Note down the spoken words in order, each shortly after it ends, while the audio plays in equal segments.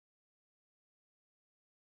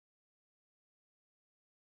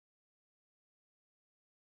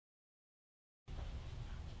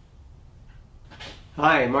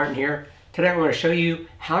Hi, Martin here. Today I'm going to show you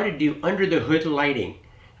how to do under the hood lighting.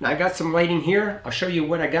 Now I got some lighting here. I'll show you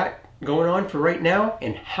what I got going on for right now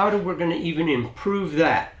and how we're going to even improve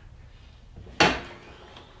that.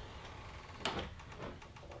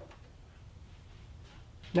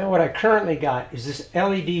 Now what I currently got is this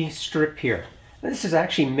LED strip here. This is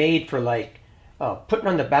actually made for putting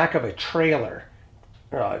on the back of a trailer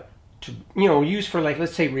to use for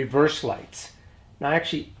let's say reverse lights. Now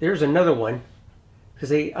actually there's another one, because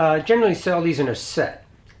they generally sell these in a set.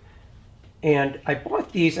 And I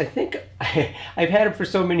bought these, I think I've had them for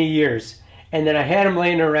so many years, and then I had them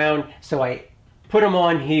laying around, so I put them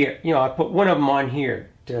on here. I put one of them on here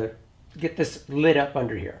to get this lit up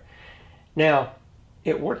under here. Now,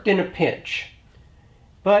 it worked in a pinch,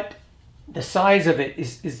 but the size of it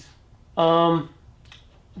I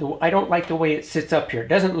don't like the way it sits up here. It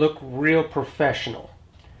doesn't look real professional.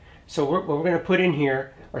 So what we're going to put in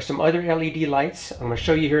here are some other LED lights. I'm going to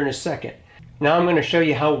show you here in a second. Now I'm going to show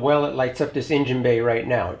you how well it lights up this engine bay right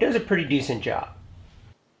now. It does a pretty decent job.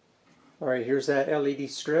 Alright, here's that LED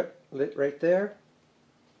strip lit right there.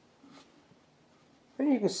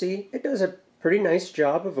 And you can see it does a pretty nice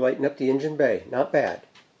job of lighting up the engine bay. Not bad.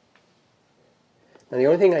 Now the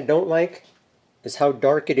only thing I don't like is how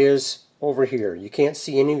dark it is over here. You can't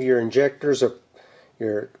see any of your injectors or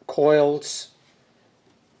your coils.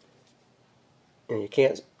 And you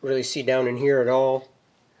can't really see down in here at all.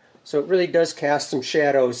 So it really does cast some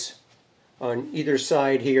shadows on either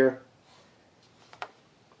side here.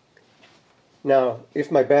 Now,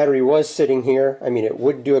 if my battery was sitting here, it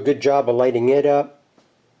would do a good job of lighting it up.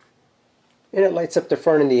 And it lights up the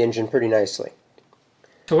front of the engine pretty nicely.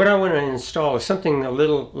 So what I want to install is something a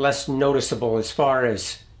little less noticeable, as far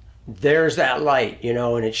as there's that light,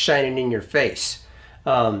 and it's shining in your face.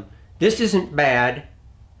 This isn't bad,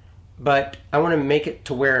 but I want to make it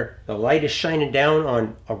to where the light is shining down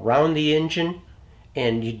on around the engine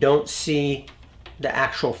and you don't see the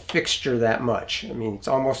actual fixture that much. It's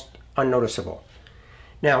almost unnoticeable.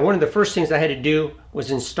 Now, one of the first things I had to do was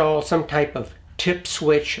install some type of tip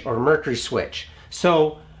switch or mercury switch.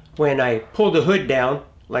 So when I pull the hood down,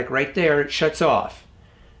 like right there, it shuts off.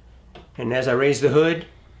 And as I raise the hood,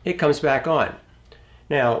 it comes back on.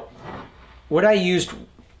 Now, what I used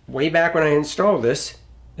way back when I installed this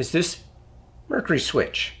is this mercury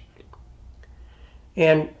switch.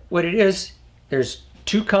 And what it is, there's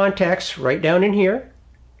two contacts right down in here,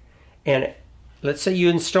 and let's say you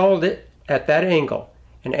installed it at that angle,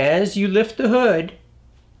 and as you lift the hood,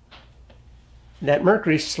 that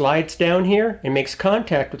mercury slides down here and makes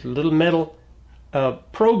contact with the little metal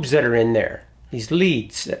probes that are in there, these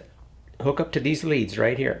leads that hook up to these leads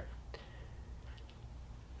right here,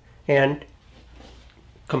 and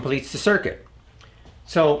completes the circuit.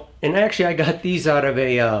 So, and actually I got these out of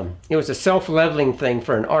it was a self-leveling thing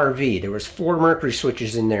for an RV. There was 4 mercury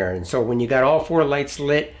switches in there, and so when you got all 4 lights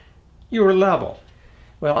lit, you were level.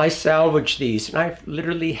 Well, I salvaged these, and I've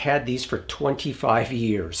literally had these for 25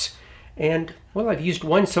 years. And, well, I've used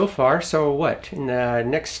one so far, so what? In the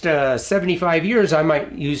next 75 years, I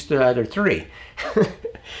might use the other 3.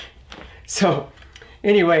 So,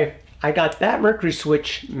 anyway, I got that mercury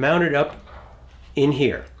switch mounted up in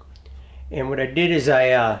here. And what I did is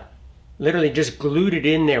I literally just glued it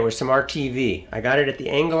in there with some RTV. I got it at the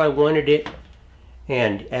angle I wanted it,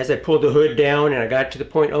 and as I pulled the hood down and I got to the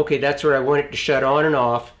point, okay, that's where I want it to shut on and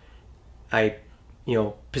off, I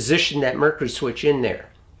positioned that mercury switch in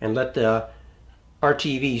there and let the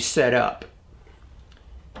RTV set up.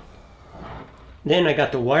 Then I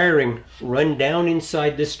got the wiring run down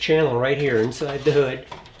inside this channel right here, inside the hood,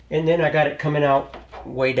 and then I got it coming out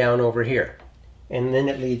way down over here. And then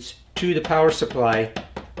it leads to the power supply,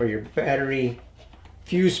 or your battery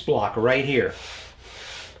fuse block right here.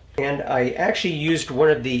 And I actually used one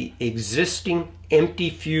of the existing empty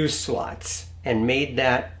fuse slots and made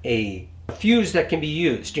that a fuse that can be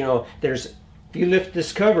used. If you lift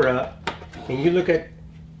this cover up and you look at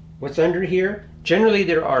what's under here, generally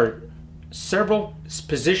there are several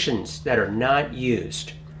positions that are not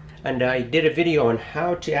used. And I did a video on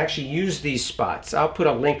how to actually use these spots. I'll put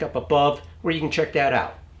a link up above where you can check that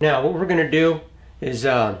out. Now what we're going to do is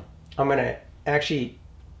I'm going to actually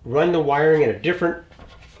run the wiring in a different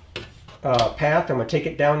path. I'm going to take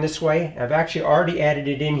it down this way. I've actually already added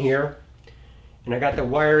it in here, and I got the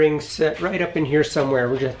wiring set right up in here somewhere.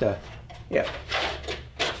 We just have to, yeah,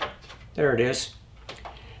 there it is.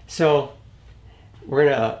 So we're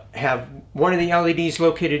going to have one of the LEDs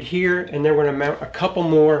located here, and then we're going to mount a couple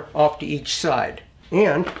more off to each side.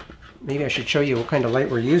 And maybe I should show you what kind of light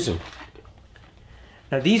we're using.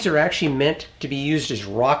 Now these are actually meant to be used as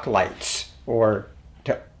rock lights, or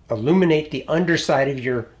to illuminate the underside of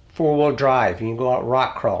your four-wheel drive and you go out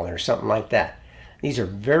rock crawling or something like that. These are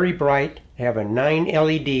very bright. They have a 9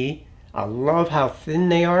 LED. I love how thin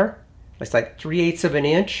they are. It's like 3/8 of an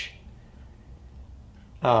inch.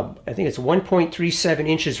 I think it's 1.37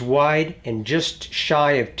 inches wide and just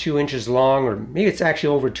shy of 2 inches long, or maybe it's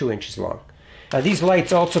actually over 2 inches long. Now these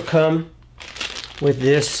lights also come with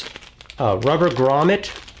this rubber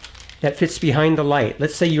grommet that fits behind the light.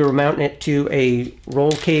 Let's say you were mounting it to a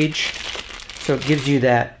roll cage, so it gives you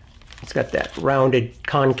that, it's got that rounded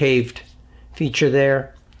concaved feature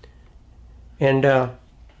there. And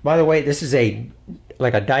by the way, this is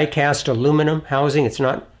like a die-cast aluminum housing. It's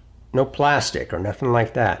not no plastic or nothing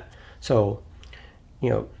like that. So, you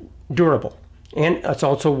know, durable. And it's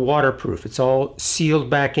also waterproof. It's all sealed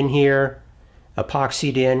back in here,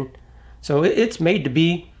 epoxied in. So it's made to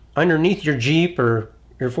be underneath your Jeep or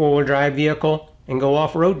your four-wheel drive vehicle and go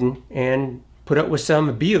off-roading and put up with some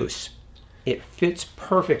abuse. It fits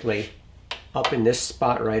perfectly up in this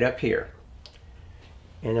spot right up here.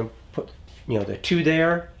 And then put, you know, the two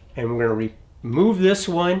there, and we're going to remove this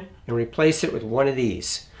one and replace it with one of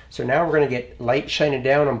these. So now we're going to get light shining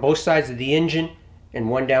down on both sides of the engine and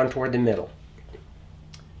one down toward the middle.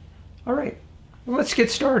 All right, well, let's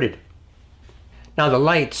get started. Now the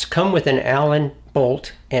lights come with an Allen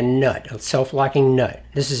bolt and nut, a self-locking nut.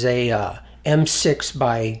 This is a M6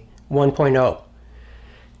 by 1.0.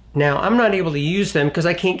 Now I'm not able to use them because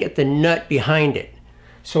I can't get the nut behind it.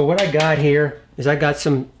 So what I got here is I got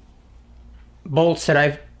some bolts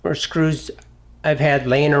that or screws I've had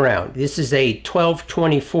laying around. This is a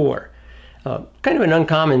 1224, kind of an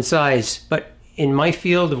uncommon size, but in my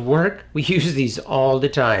field of work we use these all the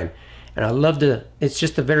time. And I love it's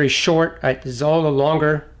just a very short, this is all the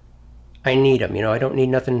longer I need them. You know, I don't need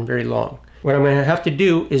nothing very long. What I'm going to have to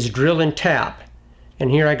do is drill and tap. And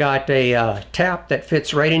here I got a tap that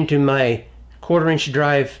fits right into my 1/4-inch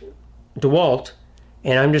drive DeWalt,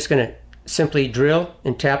 and I'm just going to simply drill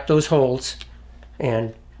and tap those holes,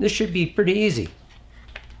 and this should be pretty easy.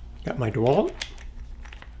 Got my DeWalt,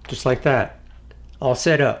 just like that, all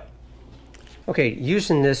set up. Okay,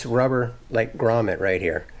 using this rubber like grommet right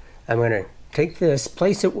here, I'm going to take this,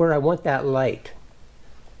 place it where I want that light.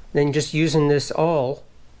 Then just using this awl,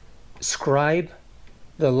 scribe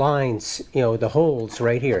the lines, you know, the holes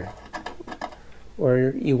right here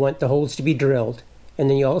where you want the holes to be drilled. And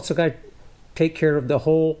then you also got to take care of the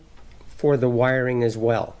hole for the wiring as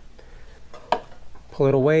well. Pull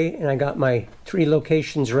it away, and I got my 3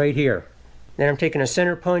 locations right here. Then I'm taking a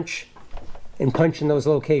center punch and punching those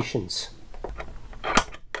locations.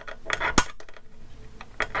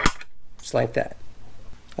 Just like that.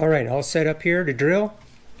 All right, all set up here to drill.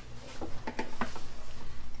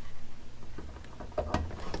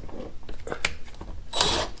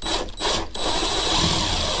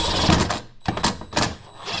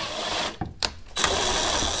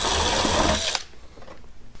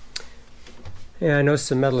 Yeah, I noticed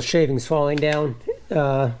some metal shavings falling down.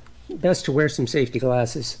 Best to wear some safety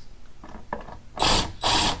glasses.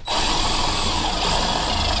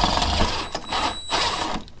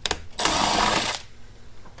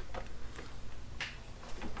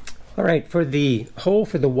 All right, for the hole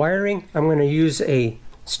for the wiring, I'm going to use a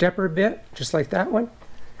stepper bit, just like that one.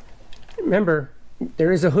 Remember,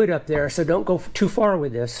 there is a hood up there, so don't go too far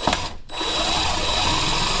with this.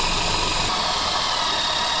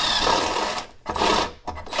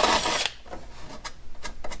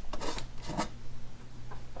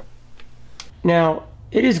 Now,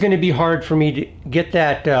 it is going to be hard for me to get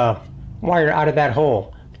that wire out of that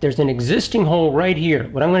hole. There's an existing hole right here.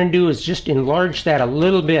 What I'm going to do is just enlarge that a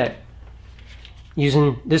little bit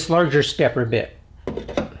using this larger stepper bit.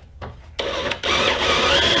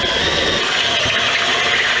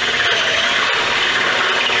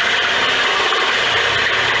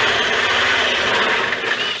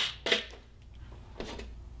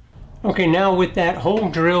 Okay, now with that hole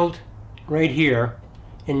drilled right here,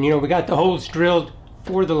 and you know, we got the holes drilled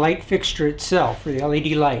for the light fixture itself, for the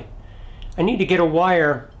LED light. I need to get a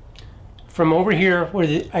wire from over here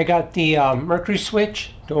where I got the mercury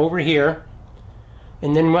switch to over here,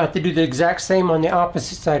 and then we'll have to do the exact same on the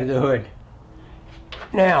opposite side of the hood.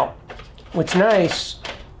 Now, what's nice,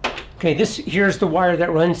 okay, here's the wire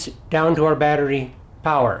that runs down to our battery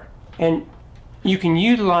power, and you can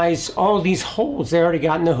utilize all these holes they already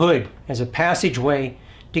got in the hood as a passageway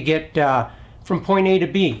to get from point A to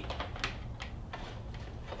B.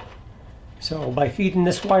 So by feeding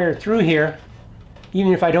this wire through here,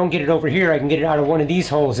 even if I don't get it over here, I can get it out of one of these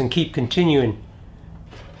holes and keep continuing.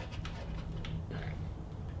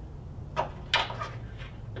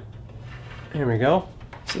 There we go.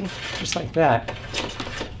 See, just like that.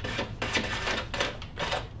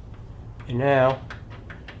 And now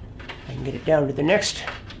I can get it down to the next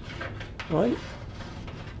one.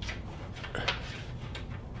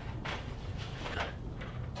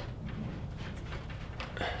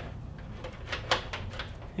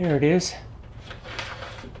 There it is.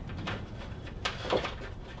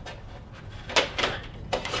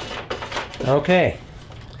 Okay,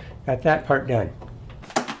 got that part done.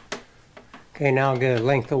 Okay, now I'm going to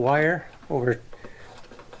length the wire over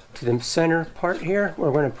to the center part here.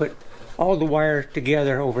 We're going to put all the wire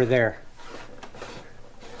together over there.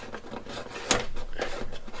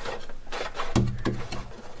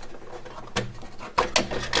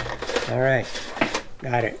 All right,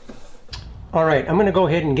 got it. All right, I'm going to go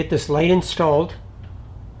ahead and get this light installed.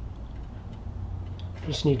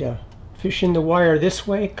 Just need to fish in the wire this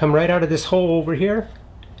way, come right out of this hole over here,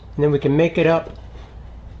 and then we can make it up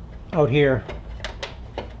out here.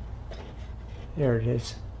 There it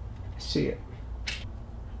is. See it.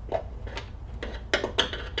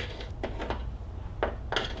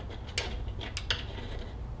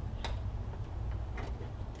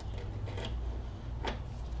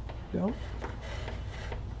 Go.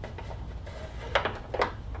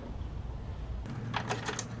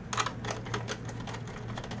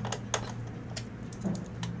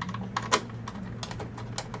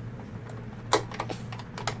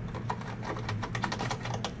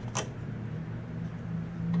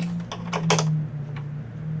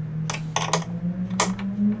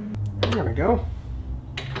 There we go.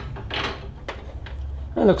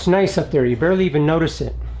 That looks nice up there. You barely even notice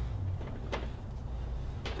it.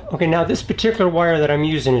 Okay, now this particular wire that I'm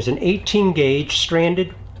using is an 18 gauge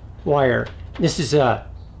stranded wire. This is a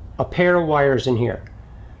pair of wires in here.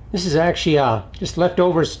 This is actually just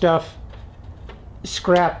leftover stuff,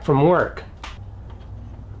 scrap from work.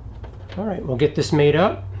 All right, we'll get this made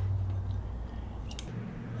up.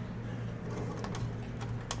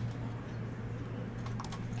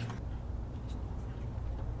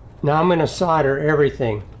 Now I'm going to solder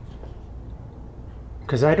everything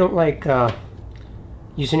because I don't like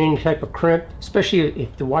using any type of crimp, especially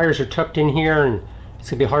if the wires are tucked in here and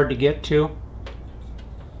it's going to be hard to get to.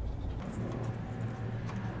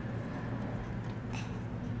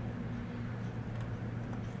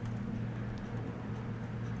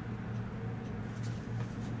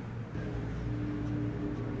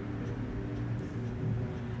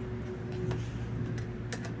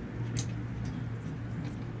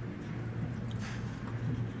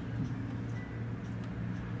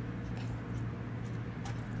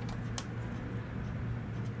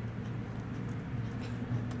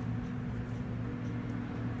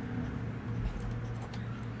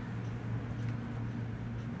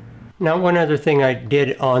 Now, one other thing I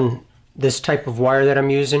did on this type of wire that I'm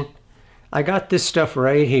using, I got this stuff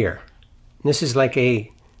right here. This is like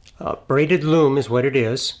a braided loom is what it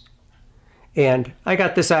is. And I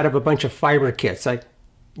got this out of a bunch of fiber kits. I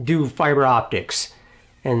do fiber optics.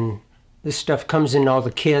 And this stuff comes in all the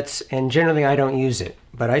kits, and generally I don't use it,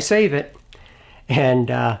 but I save it. And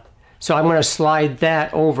so I'm going to slide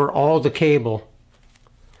that over all the cable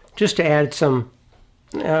just to add some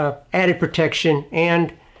added protection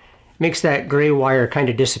and makes that gray wire kind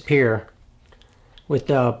of disappear. With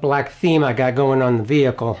the black theme I got going on the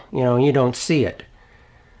vehicle, you know, you don't see it.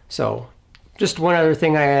 So just one other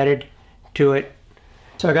thing I added to it.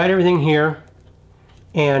 So I got everything here,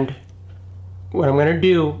 and what I'm going to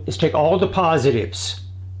do is take all the positives,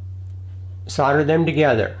 solder them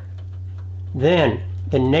together. Then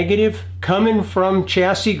the negative coming from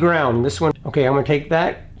chassis ground, this one, okay, I'm going to take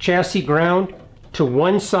that chassis ground to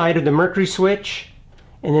one side of the mercury switch,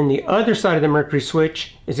 and then the other side of the mercury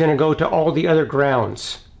switch is going to go to all the other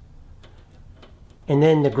grounds. And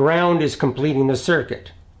then the ground is completing the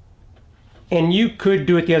circuit. And you could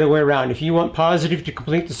do it the other way around. If you want positive to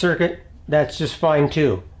complete the circuit, that's just fine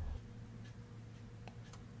too.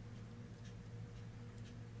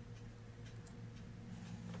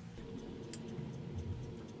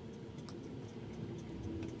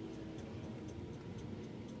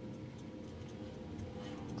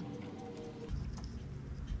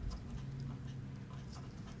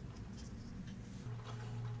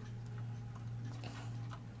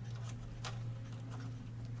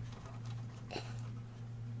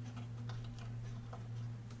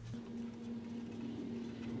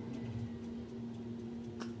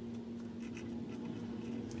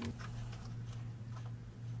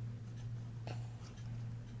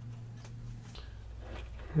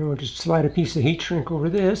 And we'll just slide a piece of heat shrink over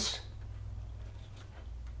this.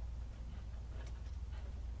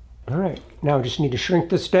 All right, now I just need to shrink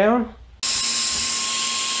this down.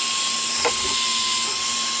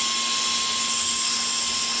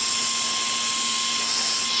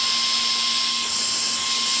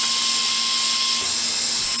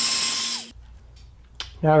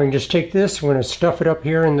 Now we can just take this, we're going to stuff it up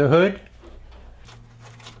here in the hood.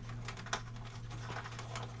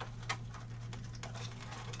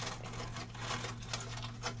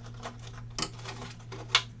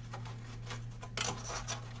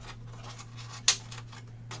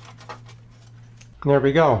 There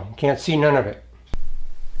we go. Can't see none of it.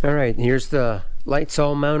 Alright, here's the lights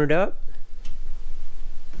all mounted up.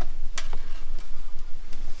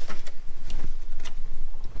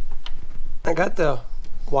 I got the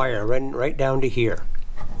wire running right down to here.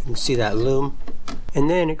 You can see that loom. And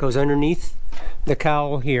then it goes underneath the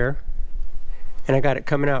cowl here. And I got it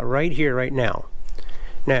coming out right here right now.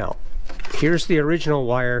 Now, here's the original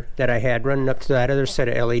wire that I had running up to that other set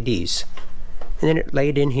of LEDs. And then it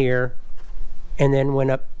laid in here and then went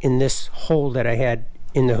up in this hole that I had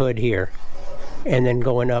in the hood here. And then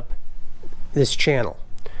going up this channel.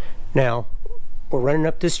 Now, we're running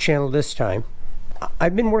up this channel this time.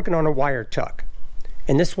 I've been working on a wire tuck,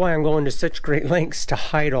 and this is why I'm going to such great lengths to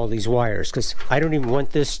hide all these wires, because I don't even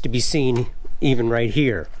want this to be seen even right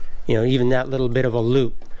here. You know, even that little bit of a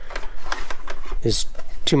loop is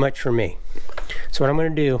too much for me. So what I'm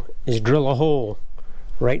going to do is drill a hole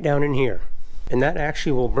right down in here, and that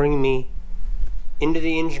actually will bring me into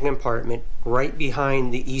the engine compartment right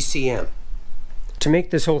behind the ECM. To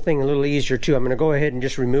make this whole thing a little easier too, I'm going to go ahead and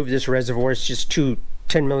just remove this reservoir. It's just two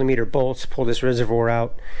 10mm bolts, pull this reservoir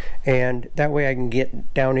out, and that way I can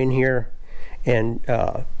get down in here and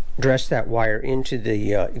dress that wire into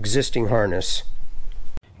the existing harness.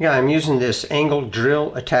 Yeah, I'm using this angled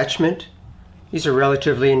drill attachment. These are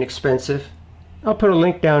relatively inexpensive. I'll put a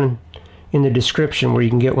link down in the description where you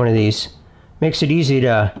can get one of these. Makes it easy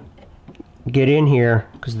to get in here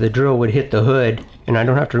because the drill would hit the hood, and I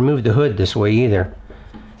don't have to remove the hood this way either.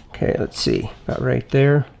 Okay, let's see, about right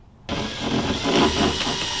there.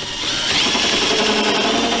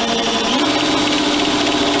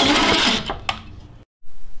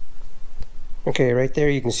 Okay, right there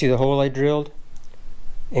you can see the hole I drilled,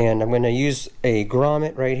 and I'm going to use a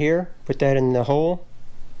grommet right here, put that in the hole,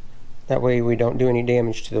 that way we don't do any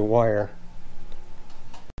damage to the wire.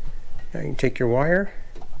 Now you can take your wire,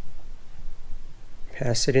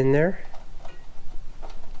 pass it in there.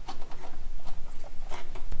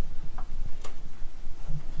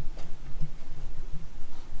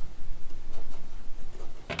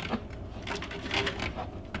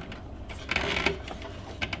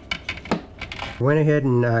 Went ahead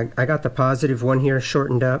and I got the positive one here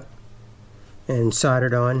shortened up and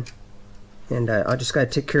soldered on, and I just got to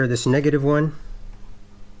take care of this negative one.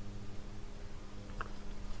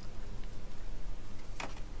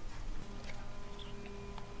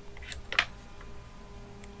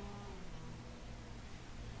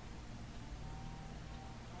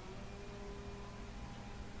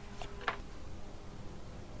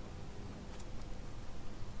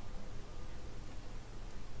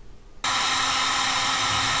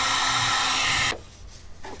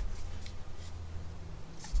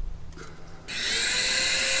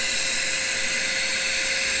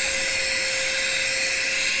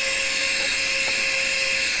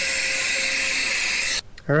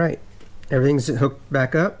 Alright, everything's hooked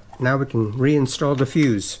back up. Now we can reinstall the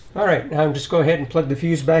fuse. Alright, now just go ahead and plug the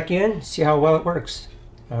fuse back in, see how well it works.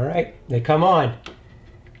 Alright, they come on.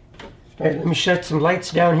 Alright, let me shut some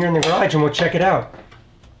lights down here in the garage and we'll check it out.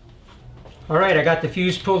 Alright, I got the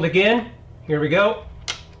fuse pulled again. Here we go.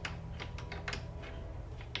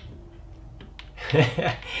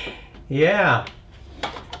 Yeah.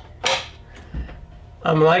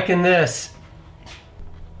 I'm liking this.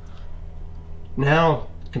 Now,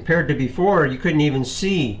 compared to before, you couldn't even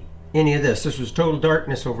see any of this. This was total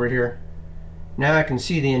darkness over here. Now I can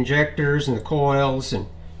see the injectors and the coils and,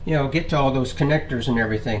 you know, get to all those connectors and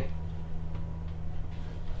everything.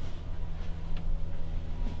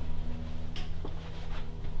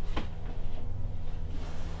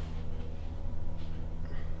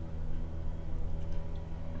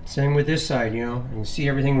 Same with this side, you know, I can see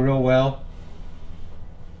everything real well.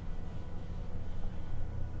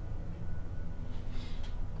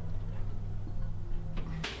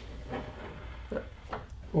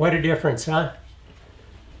 What a difference, huh?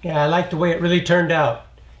 Yeah, I like the way it really turned out.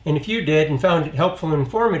 And if you did and found it helpful and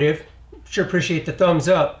informative, sure appreciate the thumbs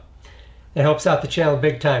up. That helps out the channel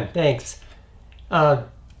big time. Thanks. Yeah,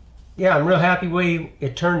 I'm real happy the way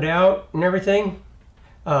it turned out and everything.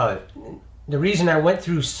 The reason I went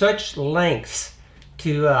through such lengths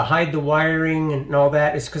to hide the wiring and all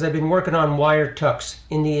that is because I've been working on wire tucks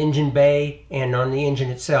in the engine bay and on the engine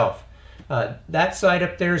itself. That side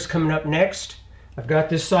up there is coming up next. I've got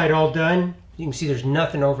this side all done. You can see there's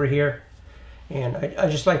nothing over here. And I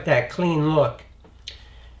just like that clean look.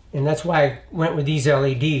 And that's why I went with these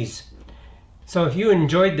LEDs. So if you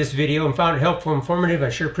enjoyed this video and found it helpful and informative, I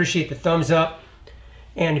sure appreciate the thumbs up.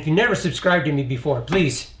 And if you never subscribed to me before,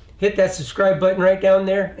 please hit that subscribe button right down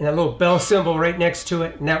there and that little bell symbol right next to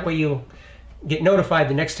it. And that way you'll get notified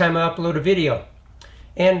the next time I upload a video.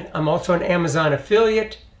 And I'm also an Amazon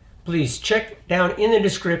affiliate. Please check down in the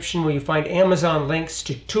description where you find Amazon links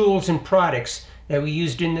to tools and products that we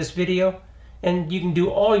used in this video. And you can do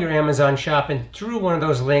all your Amazon shopping through one of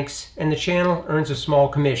those links, and the channel earns a small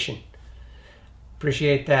commission.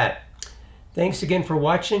 Appreciate that. Thanks again for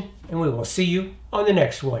watching, and we will see you on the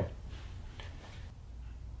next one.